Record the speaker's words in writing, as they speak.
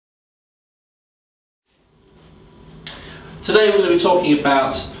Today we're going to be talking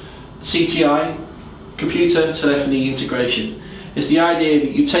about CTI, Computer Telephony Integration. It's the idea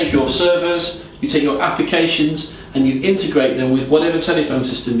that you take your servers, you take your applications and you integrate them with whatever telephone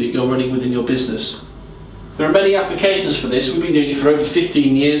system that you're running within your business. There are many applications for this. We've been doing it for over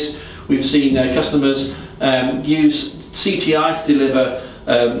 15 years. We've seen customers use CTI to deliver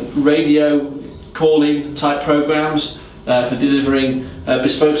radio calling type programs, for delivering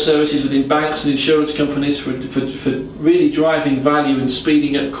bespoke services within banks and insurance companies, for really driving value and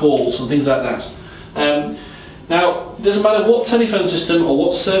speeding up calls and things like that. Now, it doesn't matter what telephone system or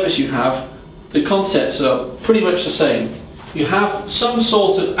what service you have, the concepts are pretty much the same. You have some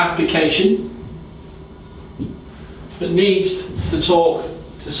sort of application that needs to talk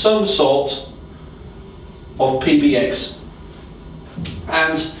to some sort of PBX.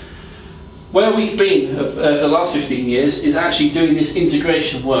 And where we've been for the last 15 years is actually doing this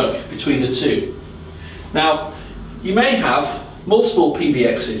integration work between the two. Now, you may have multiple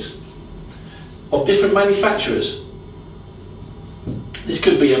PBXs of different manufacturers. This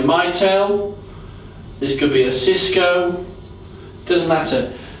could be a Mitel, this could be a Cisco, doesn't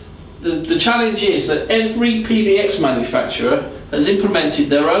matter. The challenge is that every PBX manufacturer has implemented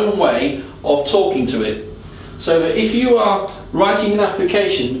their own way of talking to it. So that if you are writing an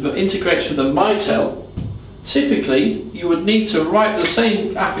application that integrates with a Mitel, typically you would need to write the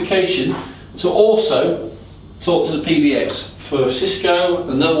same application to also talk to the PBX for Cisco,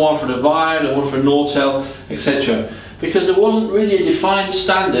 another one for Avaya, another one for Nortel, etc. Because there wasn't really a defined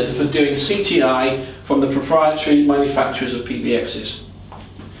standard for doing CTI from the proprietary manufacturers of PBXs.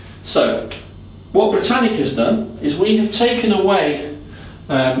 So what Britannic has done is we have taken away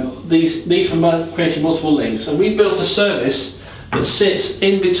these from creating multiple links, and we built a service that sits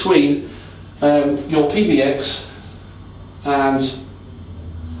in between your PBX and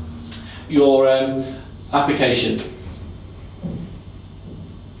your application.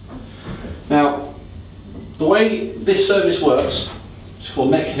 Now, the way this service works, it's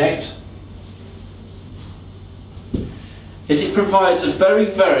called NetConnect, is it provides a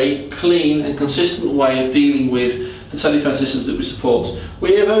very clean and consistent way of dealing with the telephone systems that we support.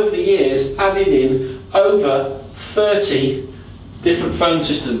 We have over the years added in over 30 different phone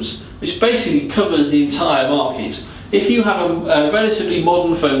systems, which basically covers the entire market. If you have a relatively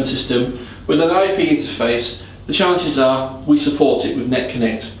modern phone system with an IP interface, the chances are we support it with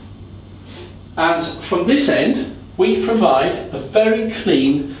NetConnect. And from this end, we provide a very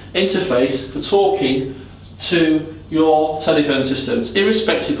clean interface for talking to your telephone systems,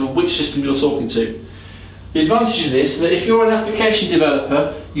 irrespective of which system you're talking to. The advantage of this is that if you're an application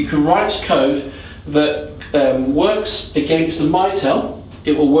developer, you can write code that works against a Mitel,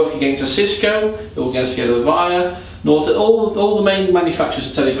 it will work against a Cisco, it will work against a Avaya, Nortel, all the main manufacturers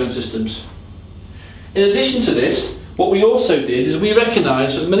of telephone systems. In addition to this, what we also did is we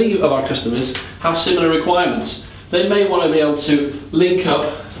recognised that many of our customers have similar requirements. They may want to be able to link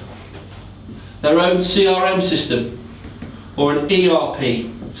up their own CRM system or an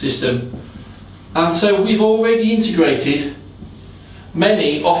ERP system. And so we've already integrated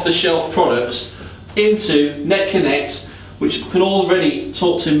many off-the-shelf products into NetConnect, which can already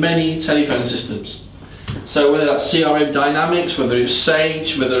talk to many telephone systems. So whether that's CRM Dynamics, whether it's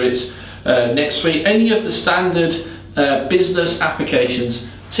Sage, whether it's NetSuite, any of the standard business applications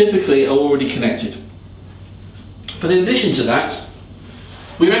typically are already connected. But in addition to that,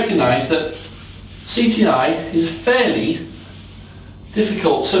 we recognise that CTI is a fairly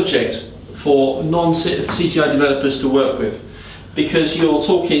difficult subject for non-CTI developers to work with, because you're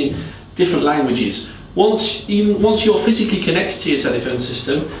talking different languages. Once you're physically connected to your telephone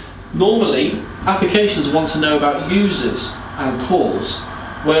system, normally applications want to know about users and calls,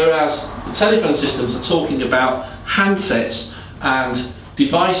 whereas the telephone systems are talking about handsets and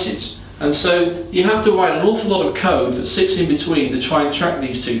devices. And so you have to write an awful lot of code that sits in between to try and track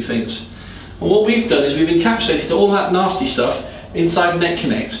these two things. And what we've done is we've encapsulated all that nasty stuff inside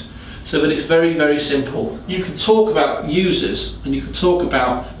NetConnect, so that it's very simple. You can talk about users and you can talk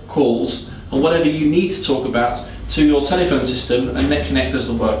about calls and whatever you need to talk about to your telephone system, and NetConnect does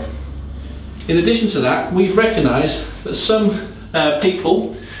the work. In addition to that, we've recognised that some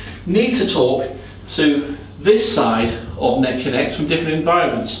people need to talk to this side of NetConnect from different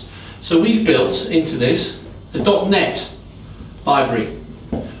environments. So we've built into this a .NET library,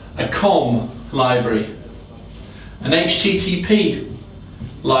 a COM library, an HTTP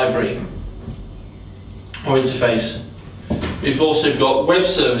library or interface. We've also got web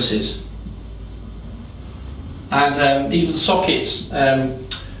services and even sockets,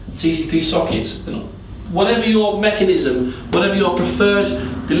 TCP sockets. Whatever your mechanism, whatever your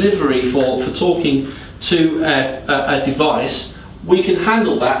preferred delivery for talking to a device, we can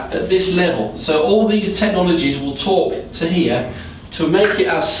handle that at this level. So all these technologies will talk to here to make it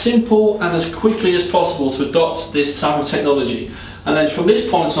as simple and as quickly as possible to adopt this type of technology. And then from this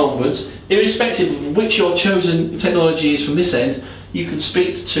point onwards, irrespective of which your chosen technology is from this end, you can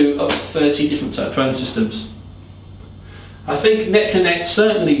speak to up to 30 different phone systems. I think NetConnect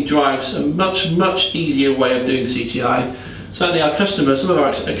certainly drives a much easier way of doing CTI. Certainly our customers, some of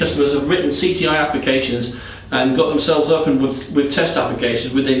our customers have written CTI applications and got themselves up and with test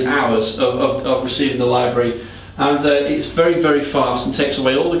applications within hours of receiving the library, and it's very fast and takes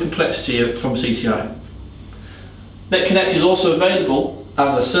away all the complexity from CTI. NetConnect is also available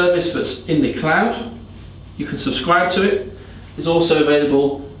as a service that's in the cloud. You can subscribe to it. It's also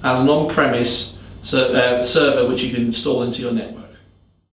available as an on-premise server which you can install into your network.